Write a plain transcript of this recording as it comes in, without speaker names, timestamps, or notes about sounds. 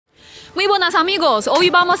Muy buenas amigos, hoy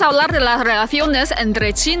vamos a hablar de las relaciones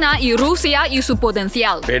entre China y Rusia y su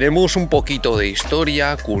potencial. Veremos un poquito de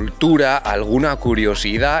historia, cultura, alguna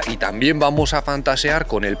curiosidad y también vamos a fantasear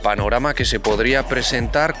con el panorama que se podría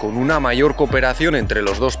presentar con una mayor cooperación entre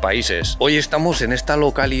los dos países. Hoy estamos en esta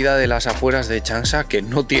localidad de las afueras de Changsha que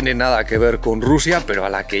no tiene nada que ver con Rusia, pero a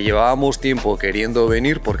la que llevábamos tiempo queriendo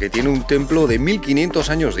venir porque tiene un templo de 1500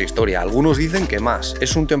 años de historia, algunos dicen que más.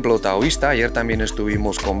 Es un templo taoísta, ayer también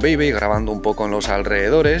estuvimos con Baby grabando un poco en los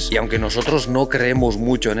alrededores y aunque nosotros no creemos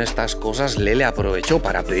mucho en estas cosas, Lele aprovechó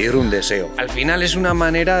para pedir un deseo. Al final es una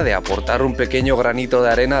manera de aportar un pequeño granito de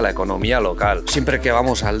arena a la economía local. Siempre que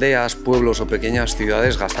vamos a aldeas, pueblos o pequeñas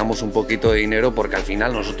ciudades gastamos un poquito de dinero porque al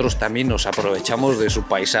final nosotros también nos aprovechamos de su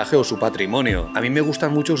paisaje o su patrimonio. A mí me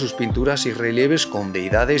gustan mucho sus pinturas y relieves con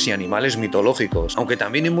deidades y animales mitológicos, aunque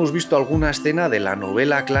también hemos visto alguna escena de la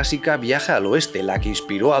novela clásica Viaje al Oeste, la que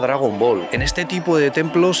inspiró a Dragon Ball. En este tipo de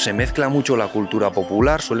templos se mezcla mucho la cultura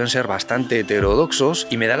popular, suelen ser bastante heterodoxos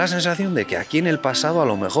y me da la sensación de que aquí en el pasado a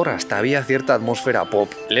lo mejor hasta había cierta atmósfera pop.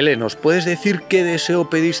 Lele, ¿nos puedes decir qué deseo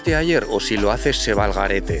pediste ayer o si lo haces se va al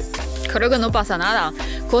garete? Creo que no pasa nada.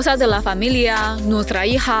 Cosas de la familia, nuestra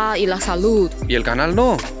hija y la salud. ¿Y el canal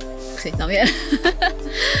no? Sí, también.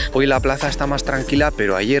 Hoy la plaza está más tranquila,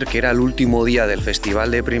 pero ayer, que era el último día del festival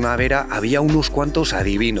de primavera, había unos cuantos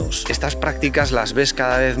adivinos. Estas prácticas las ves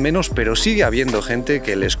cada vez menos, pero sigue habiendo gente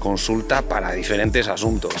que les consulta para diferentes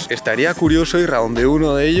asuntos. Estaría curioso ir a donde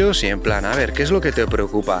uno de ellos y en plan, a ver, ¿qué es lo que te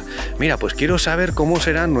preocupa? Mira, pues quiero saber cómo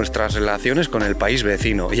serán nuestras relaciones con el país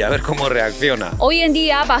vecino y a ver cómo reacciona. Hoy en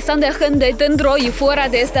día, bastante gente dentro y fuera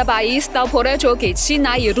de este país da por hecho que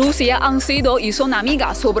China y Rusia han sido y son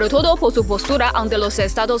amigas, sobre todo por su postura ante los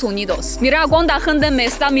Estados Unidos. Mira cuánta gente me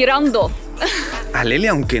está mirando. A Lele,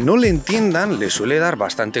 aunque no le entiendan, le suele dar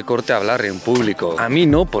bastante corte hablar en público. A mí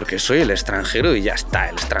no, porque soy el extranjero y ya está,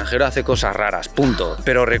 el extranjero hace cosas raras, punto.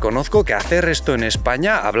 Pero reconozco que hacer esto en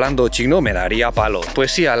España, hablando chino, me daría palo.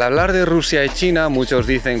 Pues sí, al hablar de Rusia y China, muchos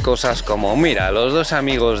dicen cosas como, mira, los dos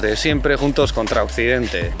amigos de siempre juntos contra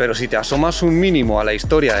Occidente. Pero si te asomas un mínimo a la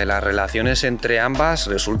historia de las relaciones entre ambas,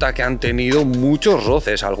 resulta que han tenido muchos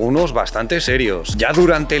roces, algunos bastante serios. Ya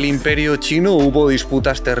durante el Imperio Chino hubo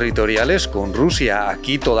disputas territoriales con Rusia.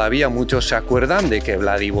 Aquí todavía muchos se acuerdan de que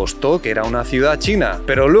Vladivostok era una ciudad china,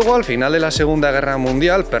 pero luego al final de la Segunda Guerra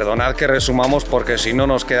Mundial, perdonad que resumamos porque si no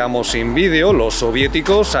nos quedamos sin vídeo, los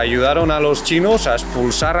soviéticos ayudaron a los chinos a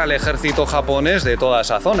expulsar al ejército japonés de toda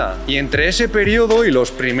esa zona. Y entre ese periodo y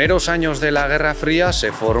los primeros años de la Guerra Fría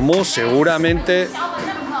se formó seguramente...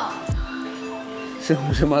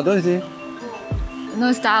 ¿Se mató ese? No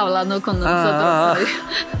está hablando con nosotros.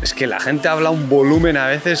 Es que la gente habla un volumen a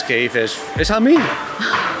veces que dices, ¿es a mí?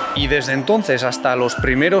 Y desde entonces hasta los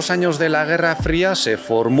primeros años de la Guerra Fría se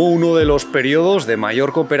formó uno de los periodos de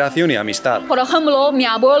mayor cooperación y amistad. Por ejemplo, mi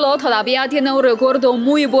abuelo todavía tiene un recuerdo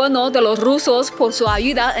muy bueno de los rusos por su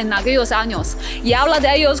ayuda en aquellos años y habla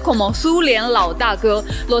de ellos como Su Lian Lao Da Ge,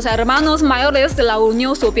 los hermanos mayores de la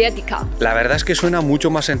Unión Soviética. La verdad es que suena mucho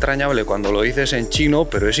más entrañable cuando lo dices en chino,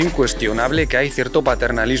 pero es incuestionable que hay cierto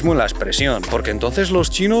paternalismo en la expresión, porque entonces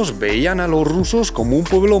los chinos veían a los rusos como un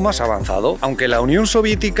pueblo más avanzado. Aunque la Unión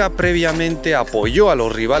Soviética previamente apoyó a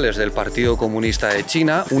los rivales del Partido Comunista de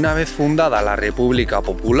China, una vez fundada la República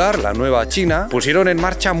Popular, la Nueva China, pusieron en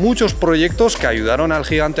marcha muchos proyectos que ayudaron al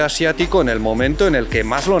gigante asiático en el momento en el que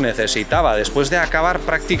más lo necesitaba, después de acabar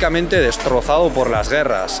prácticamente destrozado por las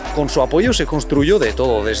guerras. Con su apoyo se construyó de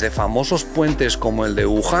todo, desde famosos puentes como el de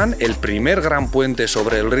Wuhan, el primer gran puente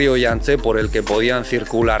sobre el río Yangtze por el que podían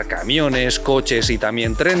circular camiones, coches y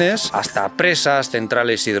también trenes, hasta presas,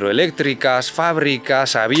 centrales hidroeléctricas,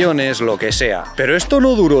 fábricas, aviones, lo que sea. Pero esto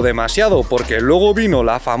no duró demasiado porque luego vino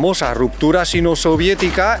la famosa ruptura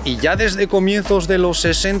sino-soviética y ya desde comienzos de los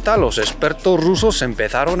 60 los expertos rusos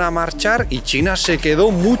empezaron a marchar y China se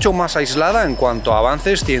quedó mucho más aislada en cuanto a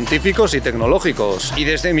avances científicos y tecnológicos. Y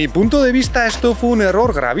desde mi punto de vista esto fue un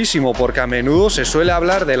error gravísimo porque a menudo se suele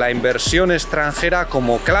hablar de la inversión extranjera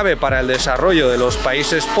como clave para el desarrollo de los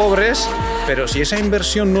países pobres, pero si esa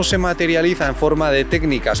inversión no se materializa en forma de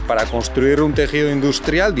técnicas para construir un tejido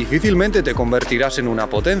industrial, difícilmente te convertirás en una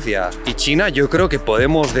potencia. Y China yo creo que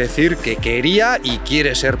podemos decir que quería y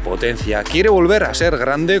quiere ser potencia, quiere volver a ser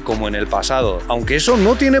grande como en el pasado, aunque eso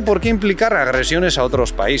no tiene por qué implicar agresiones a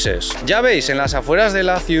otros países. Ya veis, en las afueras de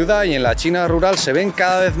la ciudad y en la China rural se ven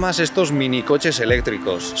cada vez más estos minicoches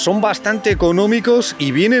eléctricos. Son bastante económicos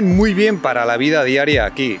y vienen muy bien para la vida diaria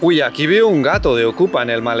aquí. Uy, aquí veo un gato de ocupa en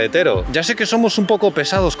el maletero. Ya sé que que somos un poco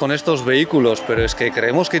pesados con estos vehículos, pero es que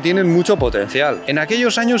creemos que tienen mucho potencial. En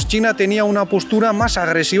aquellos años China tenía una postura más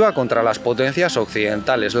agresiva contra las potencias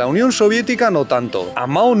occidentales, la Unión Soviética no tanto. A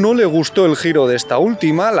Mao no le gustó el giro de esta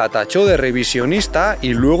última, la tachó de revisionista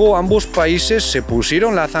y luego ambos países se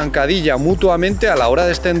pusieron la zancadilla mutuamente a la hora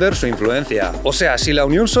de extender su influencia. O sea, si la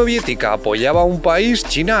Unión Soviética apoyaba a un país,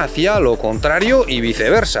 China hacía lo contrario y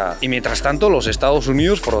viceversa. Y mientras tanto los Estados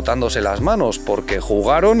Unidos frotándose las manos, porque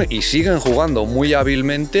jugaron y siguen jugando muy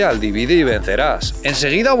hábilmente al divide y vencerás.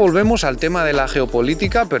 Enseguida volvemos al tema de la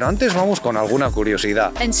geopolítica, pero antes vamos con alguna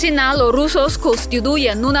curiosidad. En China, los rusos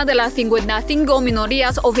constituyen una de las 55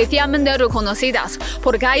 minorías oficialmente reconocidas,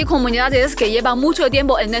 porque hay comunidades que llevan mucho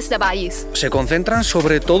tiempo en este país. Se concentran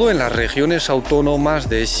sobre todo en las regiones autónomas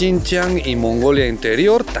de Xinjiang y Mongolia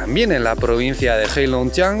Interior, también en la provincia de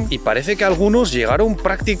Heilongjiang, y parece que algunos llegaron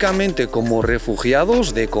prácticamente como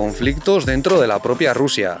refugiados de conflictos dentro de la propia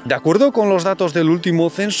Rusia. De acuerdo con los datos del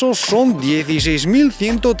último censo, son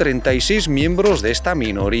 16.136 miembros de esta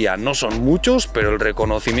minoría. No son muchos, pero el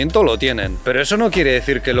reconocimiento lo tienen. Pero eso no quiere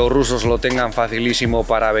decir que los rusos lo tengan facilísimo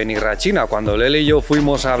para venir a China. Cuando Lele y yo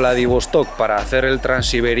fuimos a Vladivostok para hacer el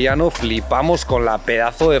transiberiano, flipamos con la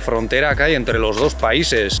pedazo de frontera que hay entre los dos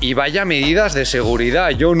países. Y vaya medidas de seguridad,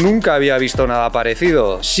 yo nunca había visto nada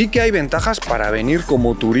parecido. Sí que hay ventajas para venir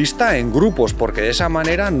como turista en grupos, porque de esa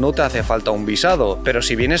manera no te hace falta un visado. Pero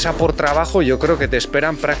si vienes a por trabajo, yo creo que te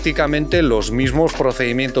esperan prácticamente los mismos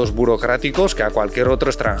procedimientos burocráticos que a cualquier otro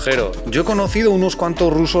extranjero. Yo he conocido unos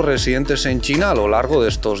cuantos rusos residentes en China a lo largo de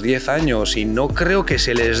estos 10 años y no creo que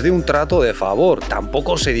se les dé un trato de favor.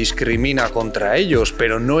 Tampoco se discrimina contra ellos,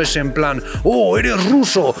 pero no es en plan «¡Oh, eres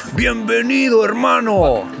ruso! ¡Bienvenido,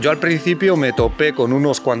 hermano!». Yo al principio me topé con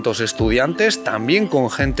unos cuantos estudiantes, también con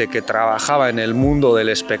gente que trabajaba en el mundo del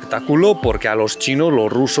espectáculo, porque a los chinos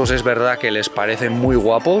los rusos es verdad que les parecen muy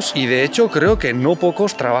guapos y de hecho creo que no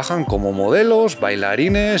pocos trabajan como modelos,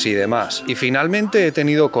 bailarines y demás. Y finalmente he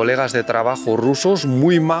tenido colegas de trabajo rusos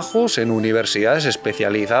muy majos en universidades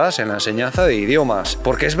especializadas en la enseñanza de idiomas,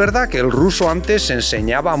 porque es verdad que el ruso antes se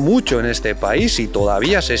enseñaba mucho en este país y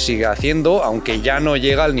todavía se sigue haciendo, aunque ya no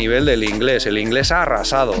llega al nivel del inglés. El inglés ha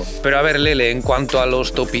arrasado. Pero a ver, Lele, en cuanto a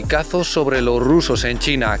los topicazos sobre los rusos en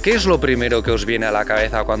China, ¿qué es lo primero que os viene a la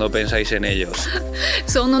cabeza cuando pensáis en ellos?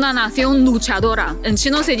 Son una nación luchadora. En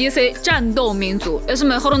chino se dice 战斗民族. Es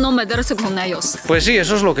mejor no meterse con ellos. Pues sí,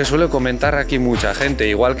 eso es lo que suele comentar aquí mucha gente.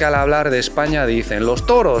 Igual que al hablar de España dicen los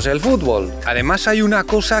toros, el fútbol. Además hay una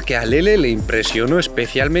cosa que a Lele le impresionó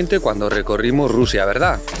especialmente cuando recorrimos Rusia,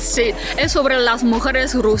 ¿verdad? Sí, es sobre las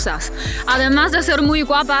mujeres rusas. Además de ser muy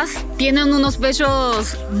guapas, tienen unos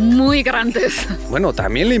pechos muy grandes. Bueno,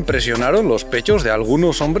 también le impresionaron los pechos de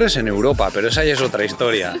algunos hombres en Europa, pero esa ya es otra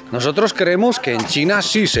historia. Nosotros creemos que en China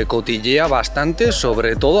sí se cotillea bastante,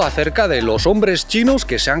 sobre todo acerca de los hombres chinos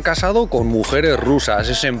que se han casado con mujeres rusas.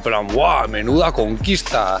 Es en plan, ¡guau! ¡Menuda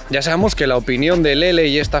conquista! Ya sabemos que la opinión de Lele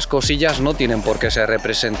y estas cosillas no tienen por qué ser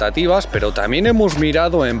representativas, pero también hemos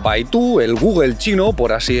mirado en Baidu, el Google chino,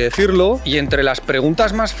 por así decirlo, y entre las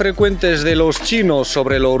preguntas más frecuentes de los chinos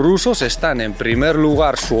sobre los rusos están en primer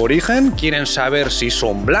lugar su origen, quieren saber si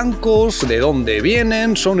son blancos, de dónde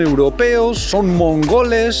vienen, son europeos, son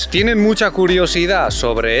mongoles, tienen mucha curiosidad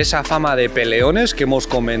sobre esa fama de peleones que hemos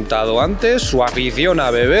comentado antes, su afición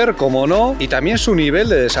a beber, como no, y también su nivel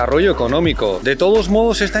de desarrollo económico. De todos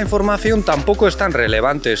modos, esta información tampoco es tan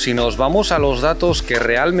relevante si nos vamos a los datos que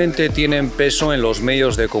realmente tienen peso en los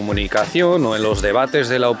medios de comunicación o en los debates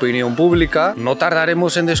de la opinión pública. No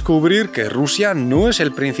tardaremos en descubrir que Rusia no es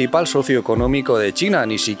el principal socio económico de China,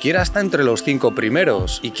 ni siquiera está entre los 5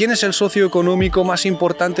 primeros. ¿Y quién es el socio económico más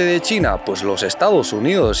importante de China? Pues los Estados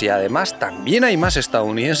Unidos, y además también hay más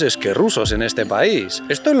estadounidenses que rusos en este país.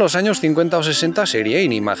 Esto en los años 50 o 60 sería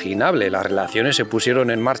inimaginable. Las relaciones se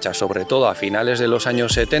pusieron en marcha sobre todo a finales de los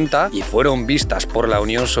años 70 y fueron vistas por la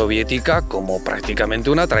Unión Soviética como prácticamente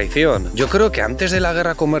una traición. Yo creo que antes de la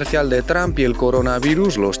guerra comercial de Trump y el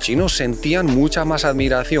coronavirus, los chinos sentían mucha más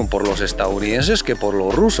admiración por los estadounidenses que por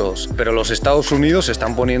los rusos. Pero los Estados Unidos se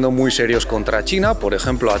están poniendo muy serios contra China, por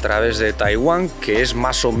ejemplo a través de Taiwán, que es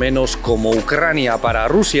más o menos como Ucrania para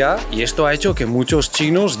Rusia, y esto ha hecho que muchos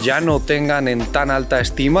chinos ya no tengan en tan alta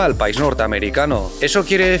estima al país norteamericano. ¿Eso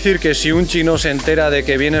quiere decir que si un chino se entera de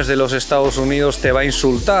que vienes de los Estados Unidos te va a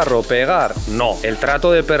insultar o pegar? No, el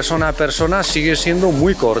trato de persona a persona sigue siendo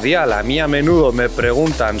muy cordial. A mí a menudo me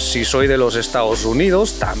preguntan si soy de los Estados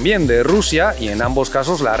Unidos, también de Rusia, y en ambos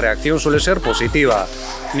casos la reacción suele ser positiva.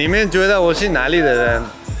 你们觉得我是哪里的人？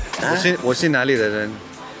我是哪里的人？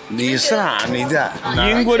你是哪里的？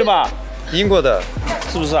英国的吧？英国的，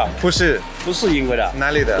是不是啊？不是，不是英国的，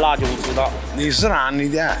哪里的？那就不知道。你是哪里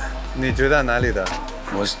的？你觉得哪里的？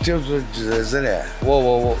我就是这里。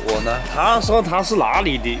我呢？他说他是哪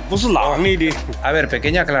里的，不是哪里的。A ver,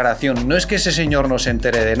 pequeña aclaración, no es que ese señor no se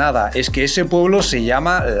entere de nada, es que ese pueblo se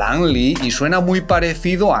llama Lanli y suena muy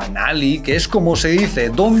parecido a Nali, que es como se dice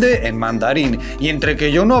 ¿dónde? En mandarín. Y entre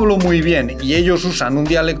que yo no hablo muy bien y ellos usan un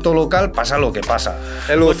dialecto local, pasa lo que pasa.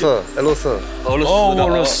 El uso. 俄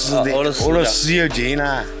罗斯有劲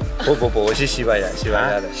啊！不，我是西班牙的。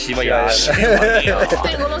西班牙的。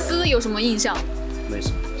对俄罗斯有什么印象？没什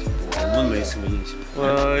么，我们没什么印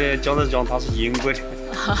象。讲他是英国的，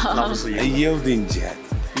那不是英国。有点劲。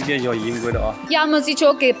Ya hemos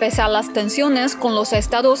dicho que pese a las tensiones con los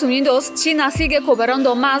Estados Unidos, China sigue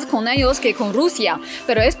cooperando más con ellos que con Rusia,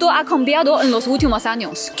 pero esto ha cambiado en los últimos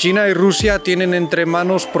años. China y Rusia tienen entre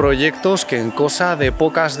manos proyectos que en cosa de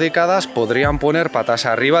pocas décadas podrían poner patas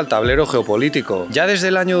arriba al tablero geopolítico. Ya desde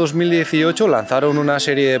el año 2018 lanzaron una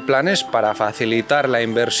serie de planes para facilitar la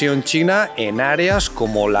inversión china en áreas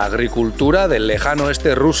como la agricultura del lejano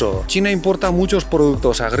este ruso. China importa muchos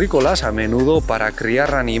productos agrícolas, a menudo para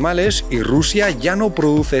criar animales, y Rusia ya no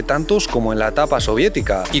produce tantos como en la etapa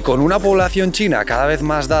soviética. Y con una población china cada vez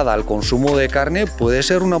más dada al consumo de carne puede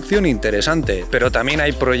ser una opción interesante. Pero también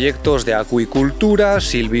hay proyectos de acuicultura,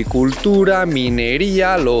 silvicultura,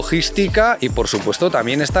 minería, logística y por supuesto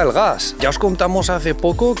también está el gas. Ya os contamos hace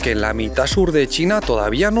poco que en la mitad sur de China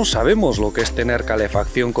todavía no sabemos lo que es tener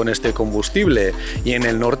calefacción con este combustible, y en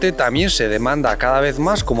el norte también se demanda cada vez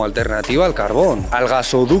más como alternativa al carbón. Al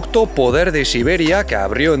gasoducto Poder de Siberia, que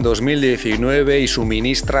abrió en 2019 y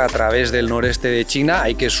suministra a través del noreste de China,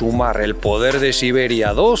 hay que sumar el Poder de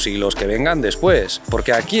Siberia 2 y los que vengan después.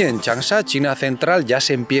 Porque aquí en Changsha, China Central, ya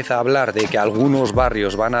se empieza a hablar de que algunos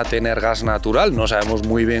barrios van a tener gas natural, no sabemos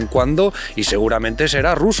muy bien cuándo, y seguramente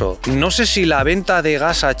será ruso. No sé si la venta de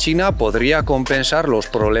gas a China podría compensar los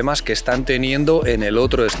problemas que están teniendo en el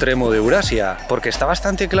otro extremo de Eurasia, porque está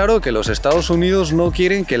bastante claro que los Estados Unidos no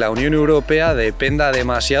quieren que la Unión Europea dependa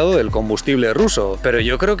demasiado del combustible ruso, pero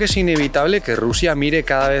yo creo que es inevitable que Rusia mire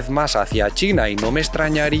cada vez más hacia China, y no me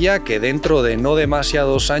extrañaría que dentro de no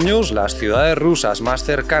demasiados años las ciudades rusas más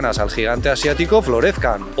cercanas al gigante asiático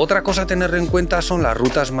florezcan. Otra cosa a tener en cuenta son las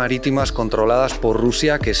rutas marítimas controladas por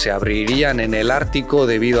Rusia que se abrirían en el Ártico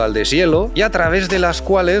debido al deshielo, y a través de las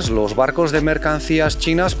cuales los barcos de mercancías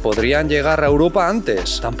chinas podrían llegar a Europa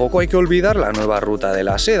antes. Tampoco hay que olvidar la nueva ruta de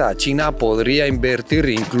la seda. China podría invertir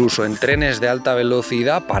incluso en trenes de alta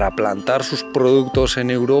velocidad para plantar sus productos en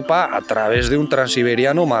Europa a través de un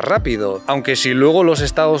transiberiano más rápido. Aunque si luego los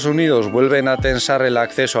Estados Unidos vuelven a tensar el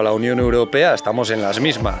acceso a la Unión Europea, estamos en las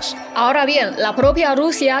mismas. Ahora bien, la propia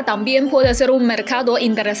Rusia también puede ser un mercado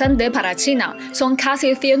interesante para China. Son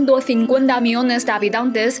casi 150 millones de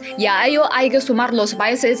habitantes, y a ello hay que sumar los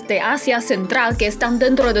países de Asia Central que están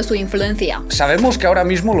dentro de su influencia. Sabemos que ahora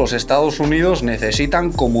mismo los Estados Unidos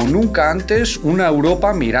necesitan como nunca antes una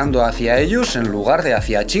Europa mirando hacia ellos en lugar de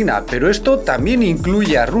hacia China, pero esto también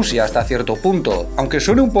incluye a Rusia hasta cierto punto. Aunque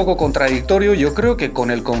suene un poco contradictorio, yo creo que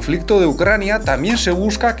con el conflicto de Ucrania también se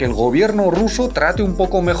busca que el gobierno ruso trate un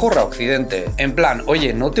poco mejor a Occidente. En plan,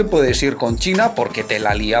 oye, no te puedes ir con China porque te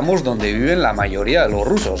la liamos donde viven la mayoría de los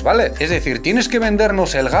rusos, ¿vale? Es decir, tienes que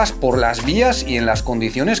vendernos el gas por las vías y en las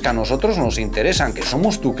condiciones que a nosotros nos interesan, que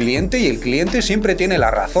somos tu cliente y el cliente siempre tiene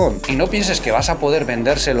la razón. Y no pienses que vas a poder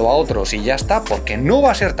vendérselo a otros y ya está, porque no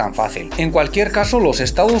va a ser tan fácil. En cualquier caso, los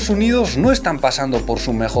Estados Unidos no están pasando por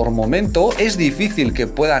su mejor momento, es difícil que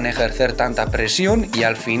puedan ejercer tanta presión, y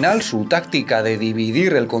al final su táctica de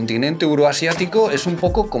dividir el continente euroasiático es un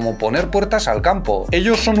poco como poner puertas al campo.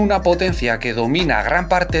 Ellos son una potencia que domina gran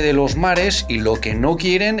parte de los mares y lo que no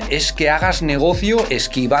quieren es que hagas negocio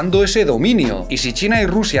esquivando ese dominio. Y si China y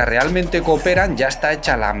Rusia realmente cooperan, ya está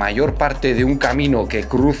hecha la mayor parte de un camino que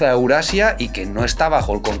cruza Eurasia y que no está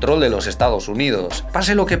bajo el control de los Estados Unidos.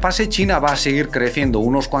 Pase lo que pase, China va a seguir creciendo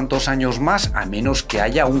unos cuantos años más, a menos que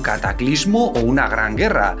haya un cataclismo o una gran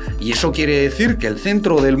guerra, y eso quiere decir que el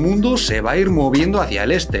centro del mundo se va a ir moviendo hacia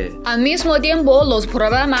el este. Al mismo tiempo, los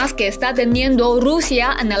problemas que está teniendo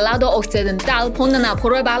Rusia en el lado occidental ponen a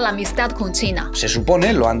prueba la amistad con China. Se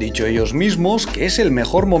supone, lo han dicho ellos mismos, que es el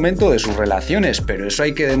mejor momento de sus relaciones, pero eso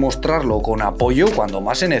hay que demostrarlo con apoyo cuando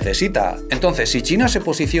más se necesita. Entonces, si China se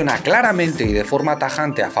posiciona claramente y de forma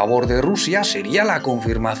tajante a favor de Rusia, sería la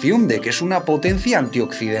confirmación de que es una potencia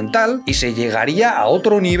antioccidental y se llegaría llevaría a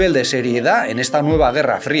otro nivel de seriedad en esta nueva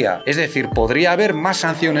Guerra Fría. Es decir, podría haber más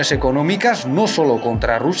sanciones económicas no solo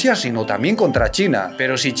contra Rusia, sino también contra China.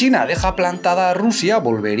 Pero si China deja plantada a Rusia,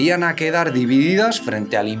 volverían a quedar divididas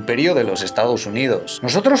frente al imperio de los Estados Unidos.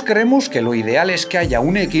 Nosotros creemos que lo ideal es que haya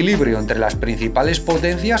un equilibrio entre las principales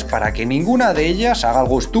potencias para que ninguna de ellas haga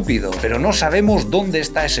algo estúpido, pero no sabemos dónde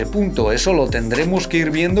está ese punto, eso lo tendremos que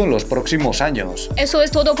ir viendo en los próximos años. Eso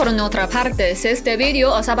es todo por nuestra parte. Si este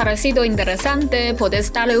vídeo os ha parecido interesante,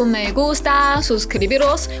 podéis darle un me gusta,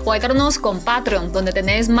 suscribiros o ayudarnos con Patreon, donde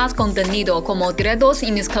tenéis más contenido como directos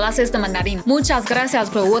y mis clases de mandarín. Muchas gracias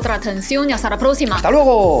por vuestra atención y hasta la próxima. ¡Hasta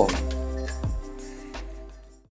luego!